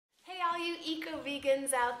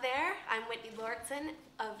eco-vegans out there. I'm Whitney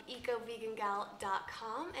of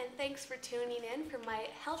ecovegangal.com, and thanks for tuning in for my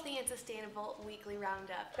healthy and sustainable weekly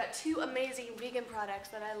roundup. I've got two amazing vegan products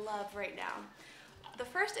that I love right now. The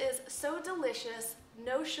first is So Delicious,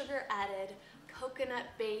 no sugar added,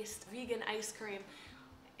 coconut-based vegan ice cream.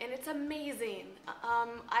 And it's amazing.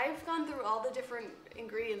 I've gone through all the different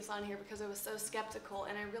ingredients on here because I was so skeptical,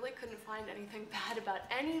 and I really couldn't find anything bad about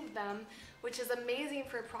any of them, which is amazing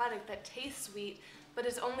for a product that tastes sweet, but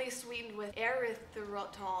is only sweetened with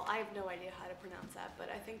erythritol. I have no idea how to pronounce that, but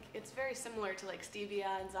I think it's very similar to like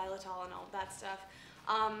stevia and xylitol and all that stuff.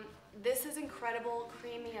 This is incredible,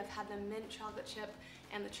 creamy. I've had the mint chocolate chip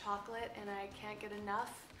and the chocolate, and I can't get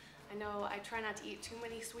enough. I know I try not to eat too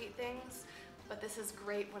many sweet things, but this is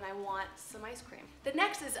great when I want some ice cream. The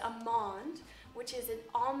next is Amande, which is an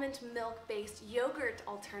almond milk-based yogurt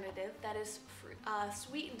alternative that is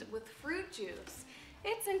sweetened with fruit juice.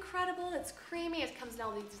 It's incredible, it's creamy, it comes in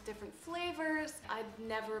all these different flavors. I've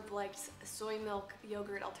never liked soy milk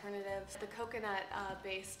yogurt alternatives. The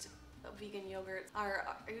coconut-based vegan yogurts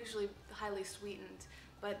are usually highly sweetened,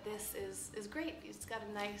 but this is great. It's got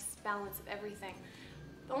a nice balance of everything.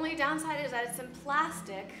 The only downside is that it's in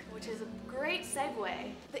plastic, which is a great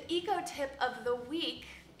segue. The eco tip of the week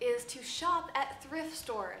is to shop at thrift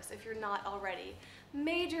stores if you're not already.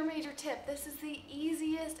 Major tip. This is the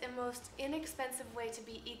easiest and most inexpensive way to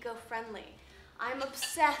be eco-friendly. I'm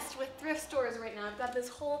obsessed with thrift stores right now. I've got this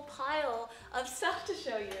whole pile of stuff to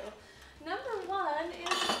show you. Number one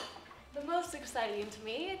is the most exciting to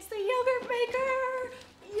me. It's the yogurt maker.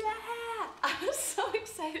 Yeah! I was so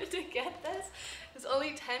excited to get this. It was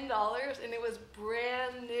only $10 and it was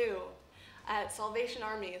brand new. At Salvation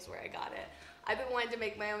Army is where I got it. I've been wanting to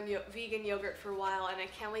make my own vegan yogurt for a while, and I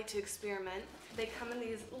can't wait to experiment. They come in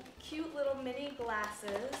these cute little mini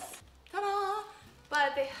glasses. Ta-da!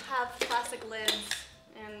 But they have plastic lids,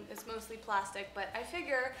 and it's mostly plastic, but I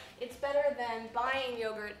figure it's better than buying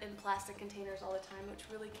yogurt in plastic containers all the time, which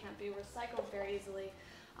really can't be recycled very easily.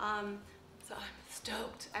 So I'm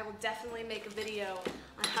stoked. I will definitely make a video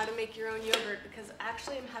on how to make your own yogurt, because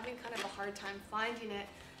actually I'm having kind of a hard time finding it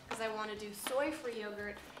because I want to do soy-free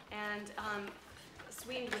yogurt and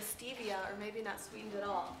sweetened with stevia, or maybe not sweetened at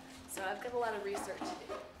all. So I've got a lot of research to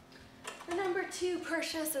do. The number two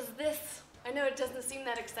purchase is this. I know it doesn't seem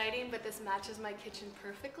that exciting, but this matches my kitchen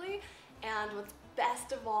perfectly. And what's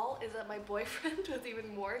best of all is that my boyfriend was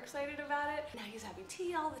even more excited about it. Now he's having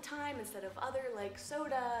tea all the time instead of other like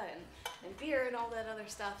soda and beer and all that other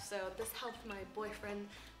stuff. So this helped my boyfriend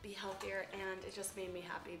be healthier, and it just made me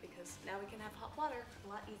happy because now we can have hot water a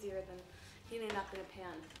lot easier than heating up in a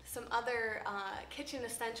pan. Some other kitchen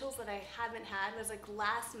essentials that I haven't had was a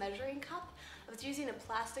glass measuring cup. I was using a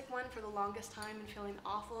plastic one for the longest time and feeling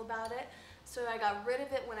awful about it. So I got rid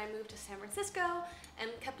of it when I moved to San Francisco and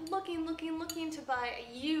kept looking to buy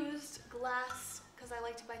a used glass because I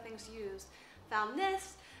like to buy things used. Found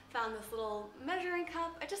this little measuring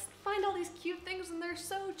cup. I just find all these cute things and they're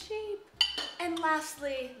so cheap. And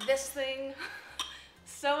lastly, this thing.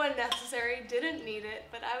 So unnecessary, didn't need it,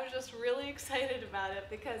 but I was just really excited about it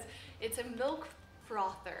because it's a milk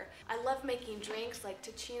frother. I love making drinks like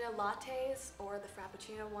Ticina lattes, or the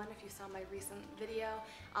Frappuccino one if you saw my recent video,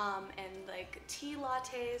 and like tea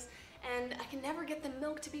lattes, and I can never get the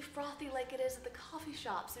milk to be frothy like it is at the coffee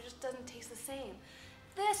shops. It just doesn't taste the same.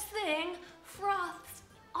 This thing froths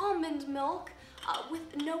almond milk with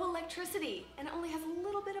no electricity, and it only has a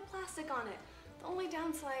little bit of plastic on it. The only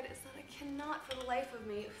downside is that I cannot for the life of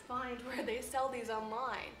me find where they sell these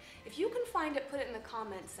online. If you can find it, put it in the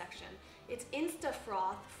comments section. It's Insta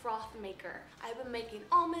Froth maker. I've been making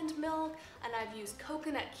almond milk, and I've used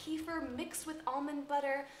coconut kefir mixed with almond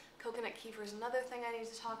butter. Coconut kefir is another thing I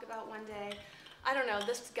need to talk about one day. I don't know,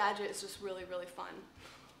 this gadget is just really fun,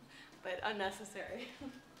 but unnecessary.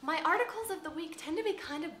 My articles of the week tend to be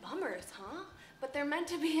kind of bummers, huh? But they're meant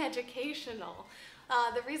to be educational.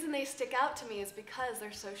 The reason they stick out to me is because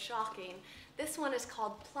they're so shocking. This one is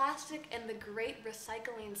called Plastic and the Great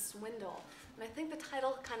Recycling Swindle. And I think the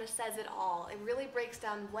title kind of says it all. It really breaks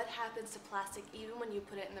down what happens to plastic even when you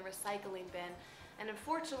put it in the recycling bin. And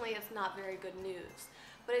unfortunately, it's not very good news.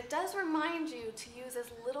 But it does remind you to use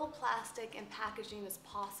as little plastic and packaging as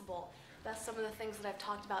possible. That's some of the things that I've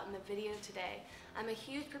talked about in the video today. I'm a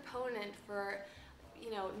huge proponent for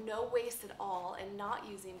no waste at all and not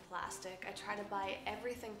using plastic. I try to buy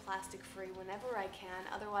everything plastic free whenever I can,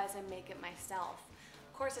 otherwise I make it myself.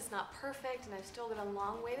 Of course it's not perfect and I've still got a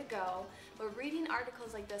long way to go, but reading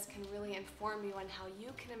articles like this can really inform you on how you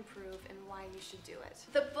can improve and why you should do it.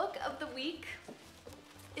 The book of the week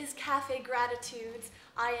is Cafe Gratitude's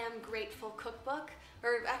I Am Grateful cookbook.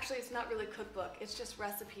 Or actually, it's not really cookbook, it's just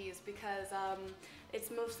recipes because it's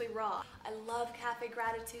mostly raw. I love Cafe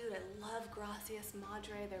Gratitude, I love Gracias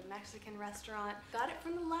Madre, their Mexican restaurant. Got it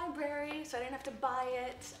from the library, so I didn't have to buy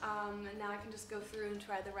it, and now I can just go through and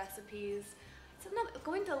try the recipes.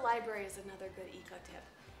 Going to the library is another good eco tip.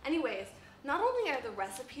 Anyways, not only are the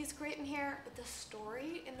recipes great in here, but the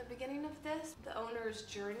story in the beginning of this, the owner's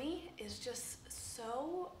journey, is just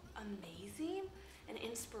so amazing and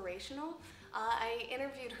inspirational. I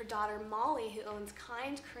interviewed her daughter Molly, who owns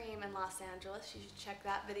Kind Cream in Los Angeles. You should check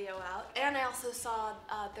that video out. And I also saw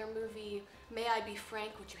their movie May I Be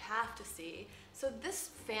Frank, which you have to see. So this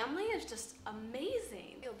family is just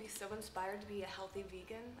amazing. You'll be so inspired to be a healthy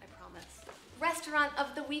vegan, I promise. Restaurant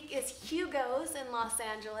of the week is Hugo's in Los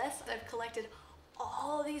Angeles. I've collected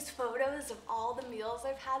all these photos of all the meals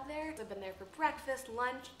I've had there. I've been there for breakfast,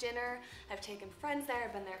 lunch, dinner. I've taken friends there.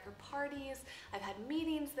 I've been there for parties. I've had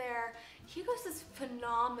meetings there. Hugo's is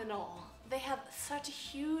phenomenal. They have such a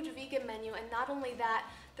huge vegan menu, and not only that,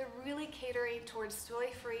 they're really catering towards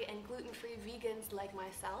soy-free and gluten-free vegans like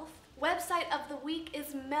myself. Website of the week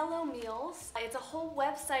is Mellow Meals. It's a whole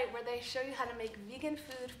website where they show you how to make vegan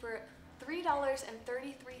food for $3.33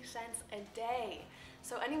 a day.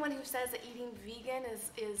 So anyone who says that eating vegan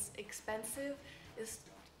is expensive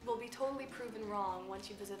will be totally proven wrong once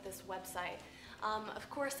you visit this website. Of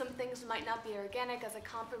course, some things might not be organic as a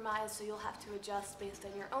compromise, so you'll have to adjust based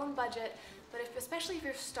on your own budget. But especially if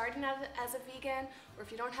you're starting out as a vegan, or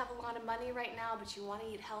if you don't have a lot of money right now but you want to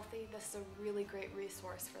eat healthy, this is a really great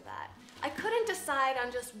resource for that. I couldn't decide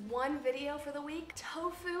on just one video for the week.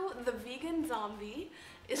 Tofu, the vegan zombie,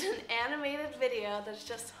 is an animated video that's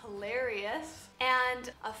just hilarious.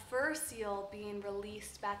 And a fur seal being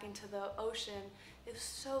released back into the ocean is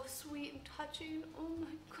so sweet and touching. Oh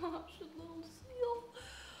my gosh, a little seal.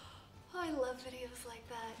 Oh, I love videos like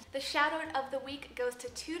that. The shout out of the week goes to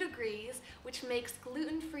 2 Degrees, which makes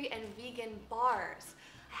gluten-free and vegan bars.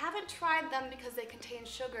 I haven't tried them because they contain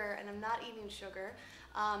sugar and I'm not eating sugar,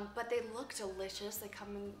 but they look delicious. They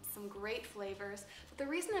come in some great flavors. But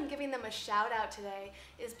the reason I'm giving them a shout out today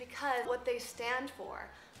is because what they stand for.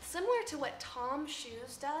 Similar to what Tom's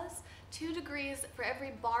Shoes does, 2 Degrees, for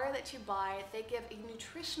every bar that you buy, they give a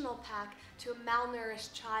nutritional pack to a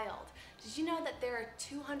malnourished child. Did you know that there are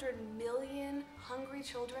 200 million hungry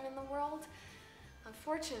children in the world?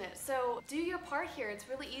 Unfortunate. So do your part here. It's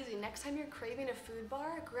really easy. Next time you're craving a food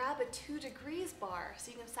bar, grab a 2 Degrees bar so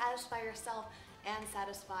you can satisfy yourself and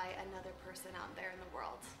satisfy another person out there in the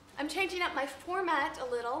world. I'm changing up my format a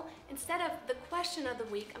little. Instead of the question of the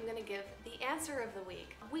week, I'm going to give the answer of the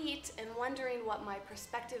week. Wheat, and wondering what my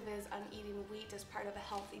perspective is on eating wheat as part of a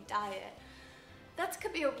healthy diet. That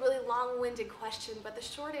could be a really long-winded question, but the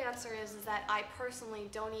short answer is that I personally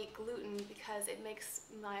don't eat gluten because it makes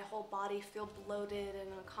my whole body feel bloated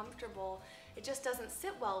and uncomfortable. It just doesn't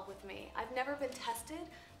sit well with me. I've never been tested,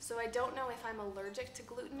 so I don't know if I'm allergic to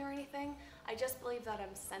gluten or anything. I just believe that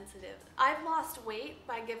I'm sensitive. I've lost weight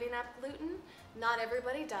by giving up gluten. Not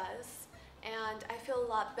everybody does. And I feel a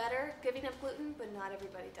lot better giving up gluten, but not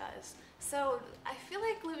everybody does. So I feel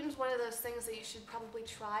like gluten is one of those things that you should probably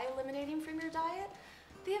try eliminating from your diet.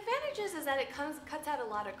 The advantages is that it cuts out a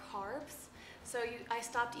lot of carbs. So I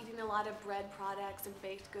stopped eating a lot of bread products and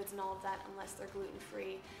baked goods and all of that unless they're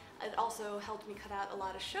gluten-free. It also helped me cut out a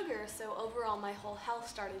lot of sugar, so overall my whole health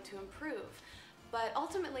started to improve. But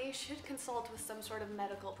ultimately, you should consult with some sort of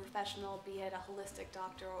medical professional, be it a holistic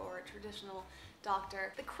doctor or a traditional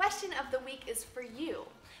doctor. The question of the week is for you.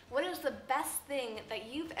 What is the best thing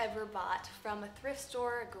that you've ever bought from a thrift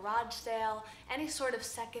store, a garage sale, any sort of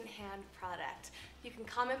secondhand product? You can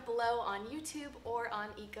comment below on YouTube or on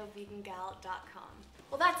ecovegangal.com.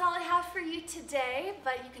 Well, that's all I have for you today,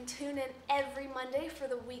 but you can tune in every Monday for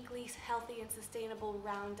the weekly Healthy and Sustainable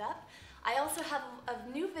Roundup. I also have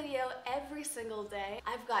a new video every single day.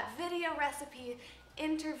 I've got video recipe,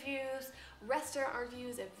 interviews, restaurant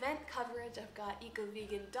reviews, event coverage. I've got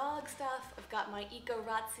eco-vegan dog stuff. I've got my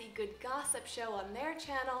Eco-Razzi Good Gossip show on their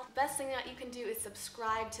channel. Best thing that you can do is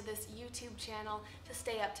subscribe to this YouTube channel to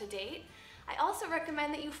stay up to date. I also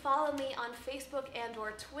recommend that you follow me on Facebook and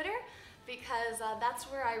or Twitter because that's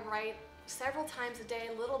where I write several times a day,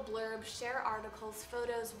 little blurbs, share articles,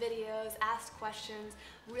 photos, videos, ask questions,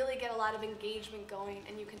 really get a lot of engagement going,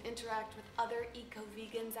 and you can interact with other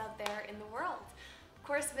eco-vegans out there in the world. Of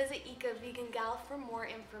course, visit EcoVeganGal for more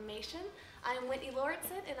information. I'm Whitney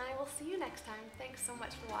Lauritsen, and I will see you next time. Thanks so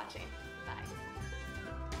much for watching. Bye.